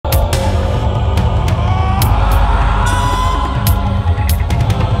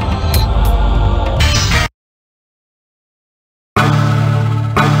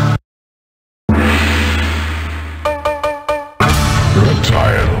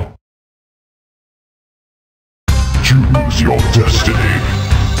Choose your destiny.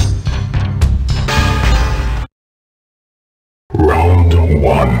 Round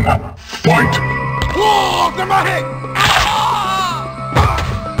 1. Fight!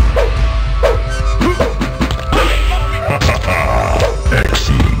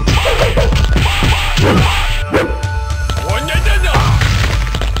 Excellent.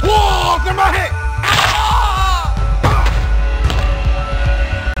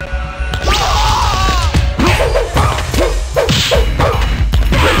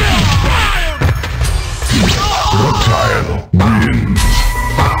 Reptile wins.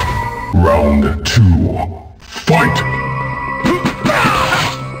 Round 2. Fight!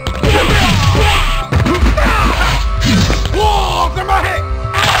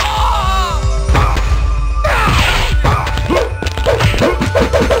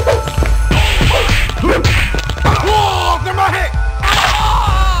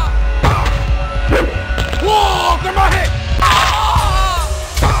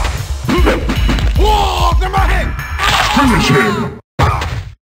 Finish him!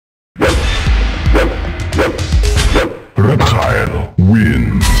 Reptile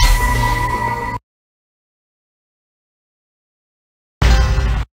wins.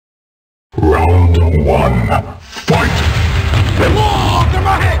 Round 1. Fight!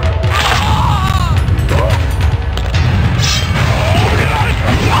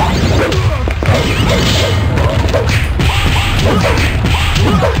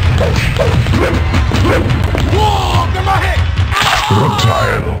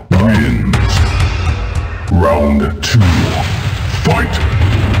 Reptile wins. Round 2. Fight!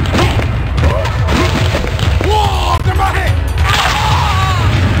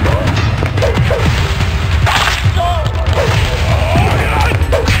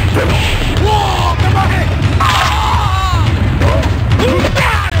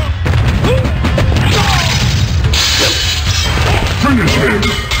 Finish him!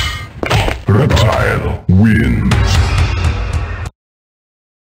 Reptile wins.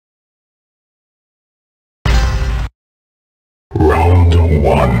 Round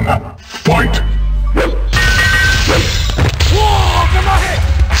 1. Fight!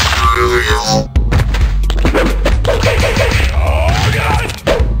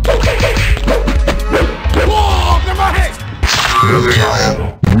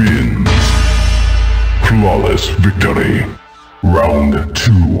 Reptile wins. Flawless victory. Round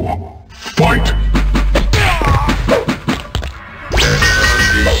 2. Fight!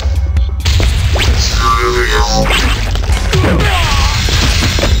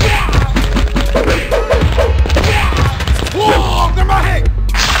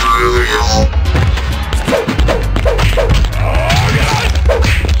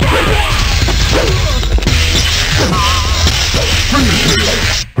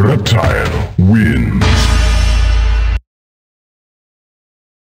 Reptile wins.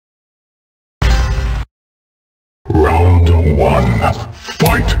 Round 1.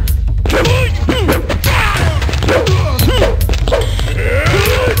 Fight!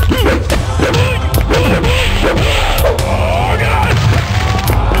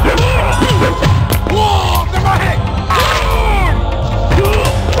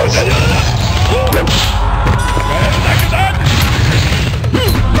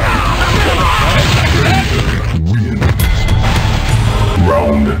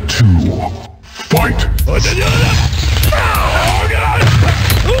 Round 2. Fight!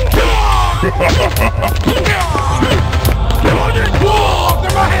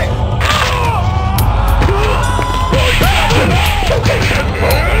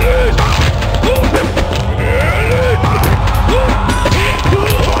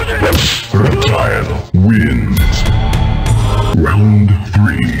 Reptile wins. Round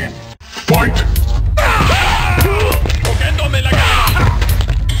 3. Fight!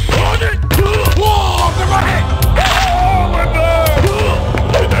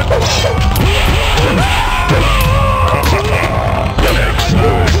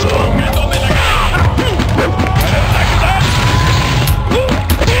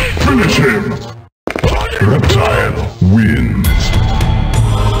 Finish him! Reptile wins.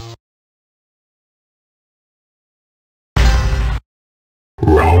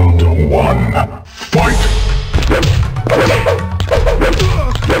 Round 1. Fight!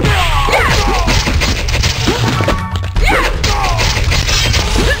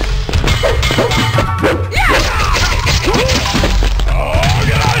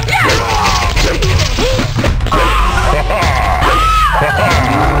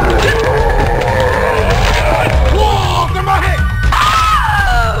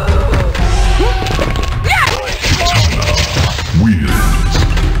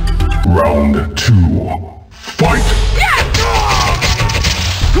 Round 2. Fight!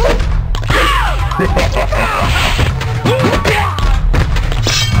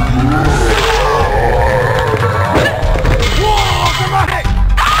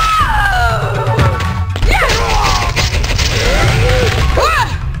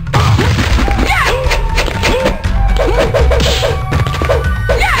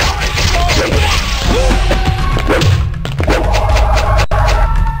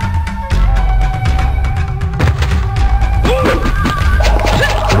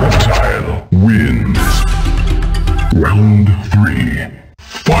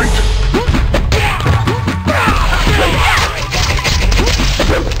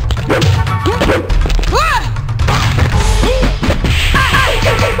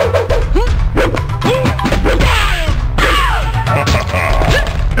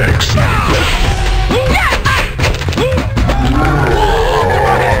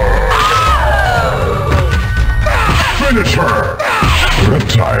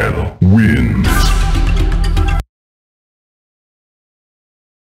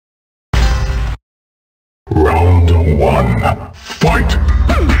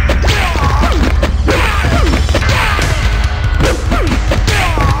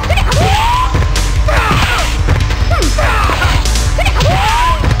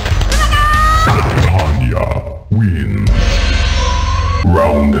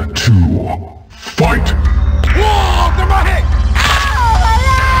 Round 2. Fight!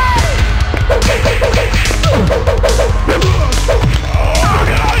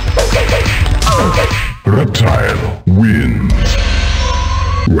 Reptile wins.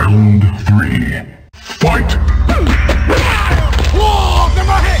 Round 3. Fight!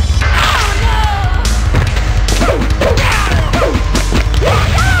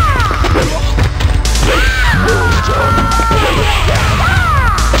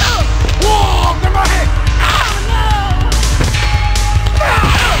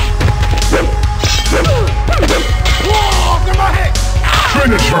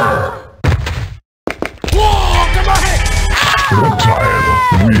 Finish her!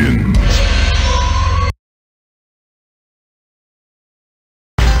 Reptile wins.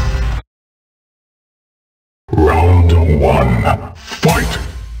 Round 1. Fight!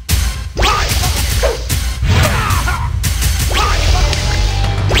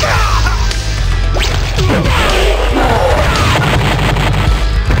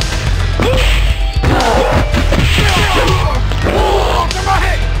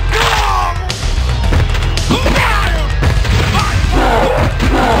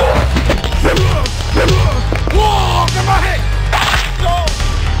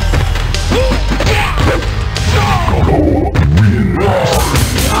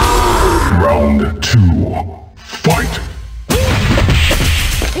 Round 2. Fight!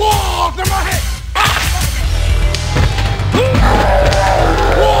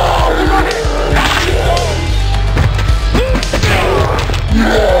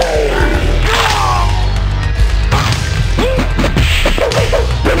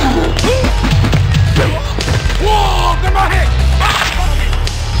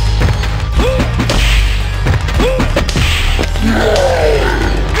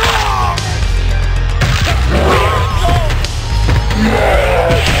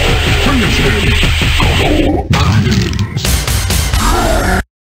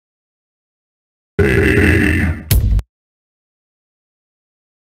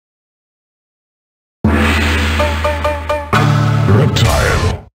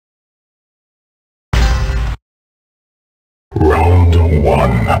 Reptile. Round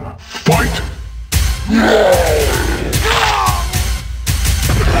 1. Fight!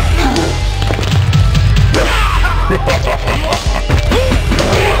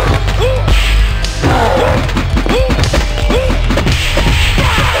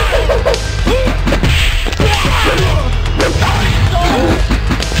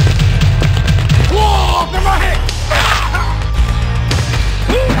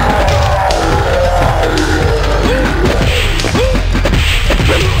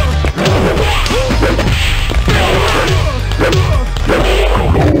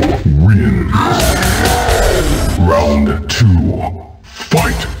 Round 2.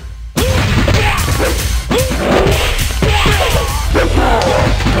 Fight!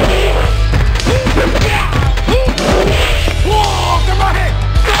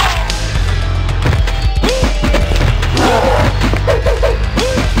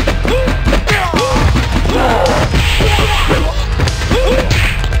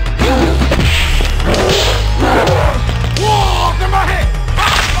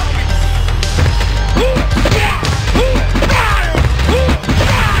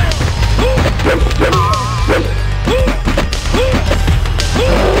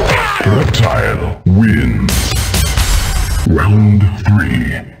 Reptile wins. Round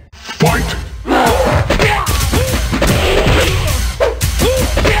 3. Fight!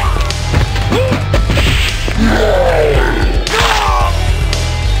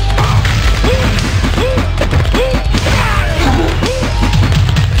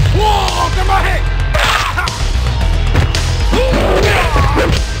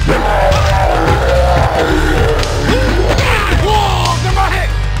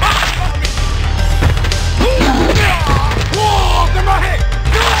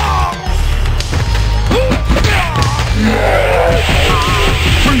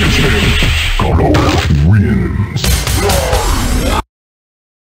 Wins.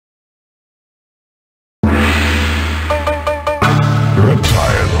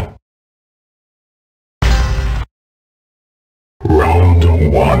 Reptile.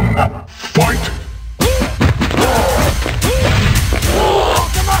 Round 1. Fight!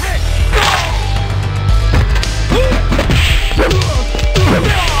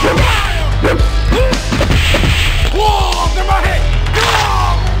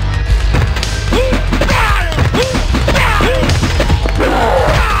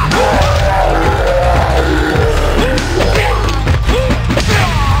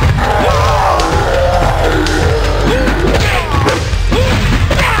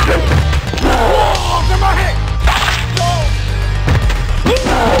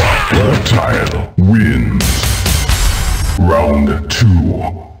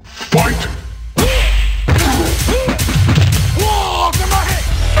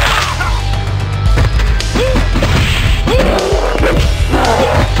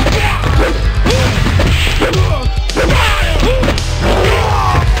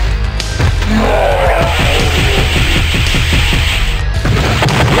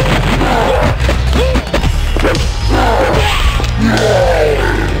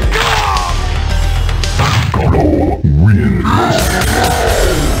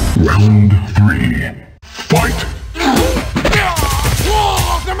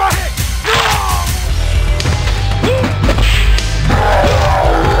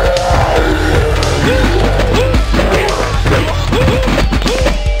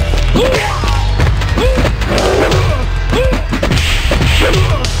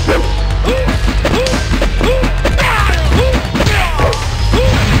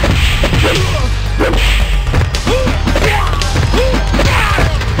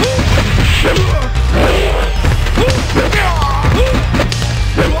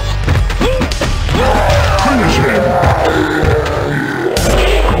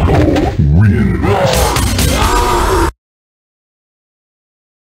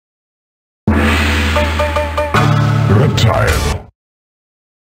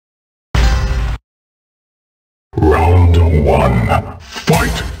 one.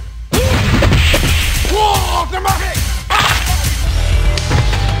 Fight!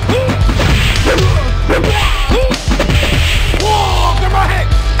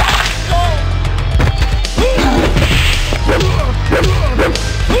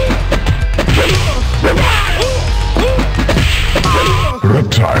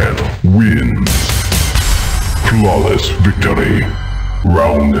 Reptile wins. Flawless victory.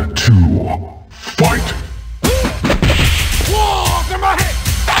 Round 2. Fight!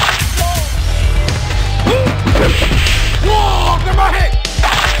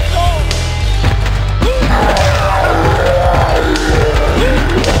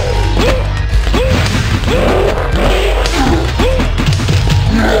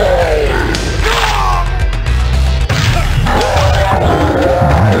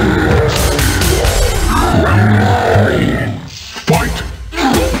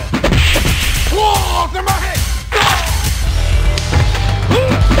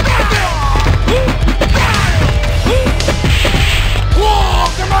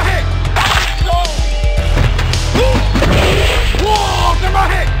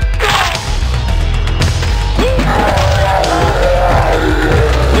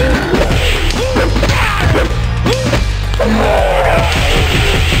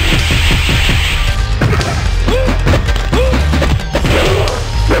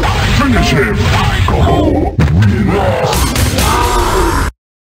 Finish him! Go! Win!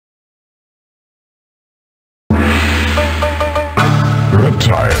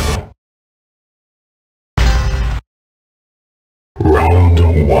 Reptile. Round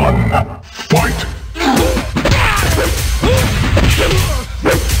 1. Fight!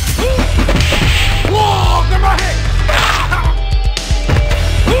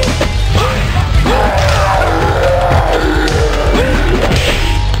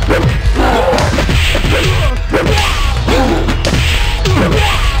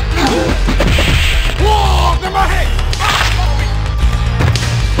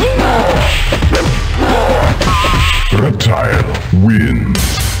 Reptile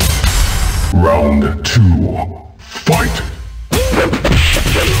wins. Round 2. Fight!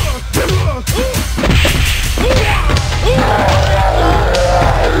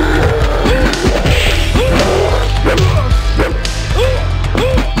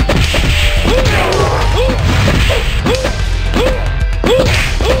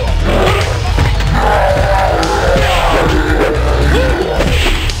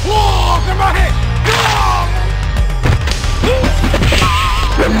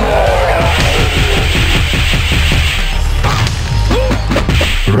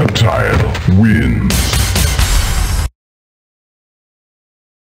 Reptile wins.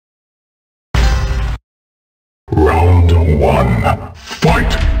 Round 1.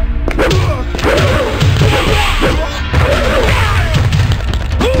 Fight!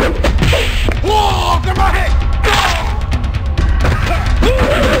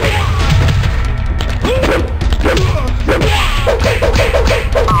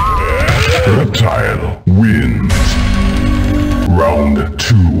 Reptile wins. Round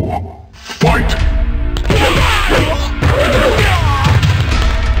 2. Fight!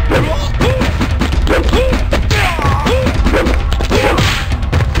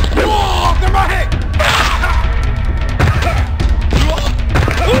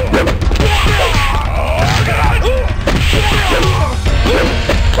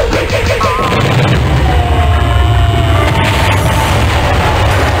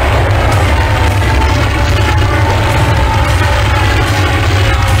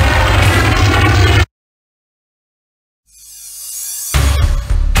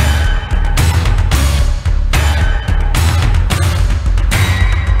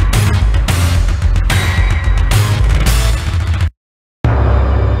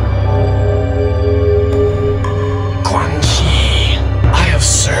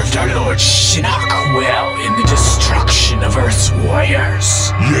 Shinnok well in the destruction of Earth's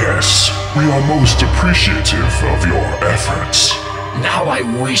warriors. Yes, we are most appreciative of your efforts. Now I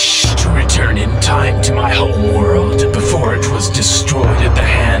wish to return in time to my home world before it was destroyed at the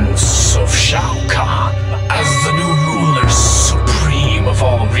hands of Shao Kahn. As the new ruler supreme of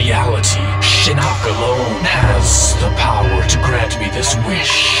all reality, Shinnok alone has the power to grant me this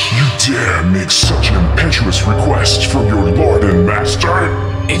wish. You dare make such an impetuous request from your lord and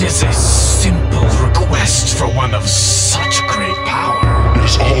master? It is a simple request for one of such great power. It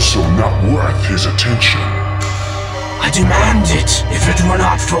is also not worth his attention. I demand it. If it were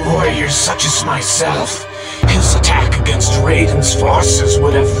not for warriors such as myself, his attack against Raiden's forces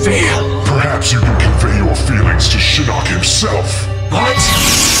would have failed. Perhaps you can convey your feelings to Shinnok himself. What?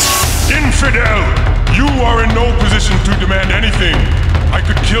 Infidel! You are in no position to demand anything. I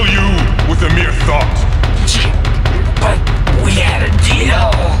could kill you with a mere thought. But we had a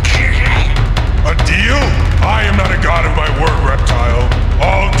deal. A deal? I am not a god of my word, reptile.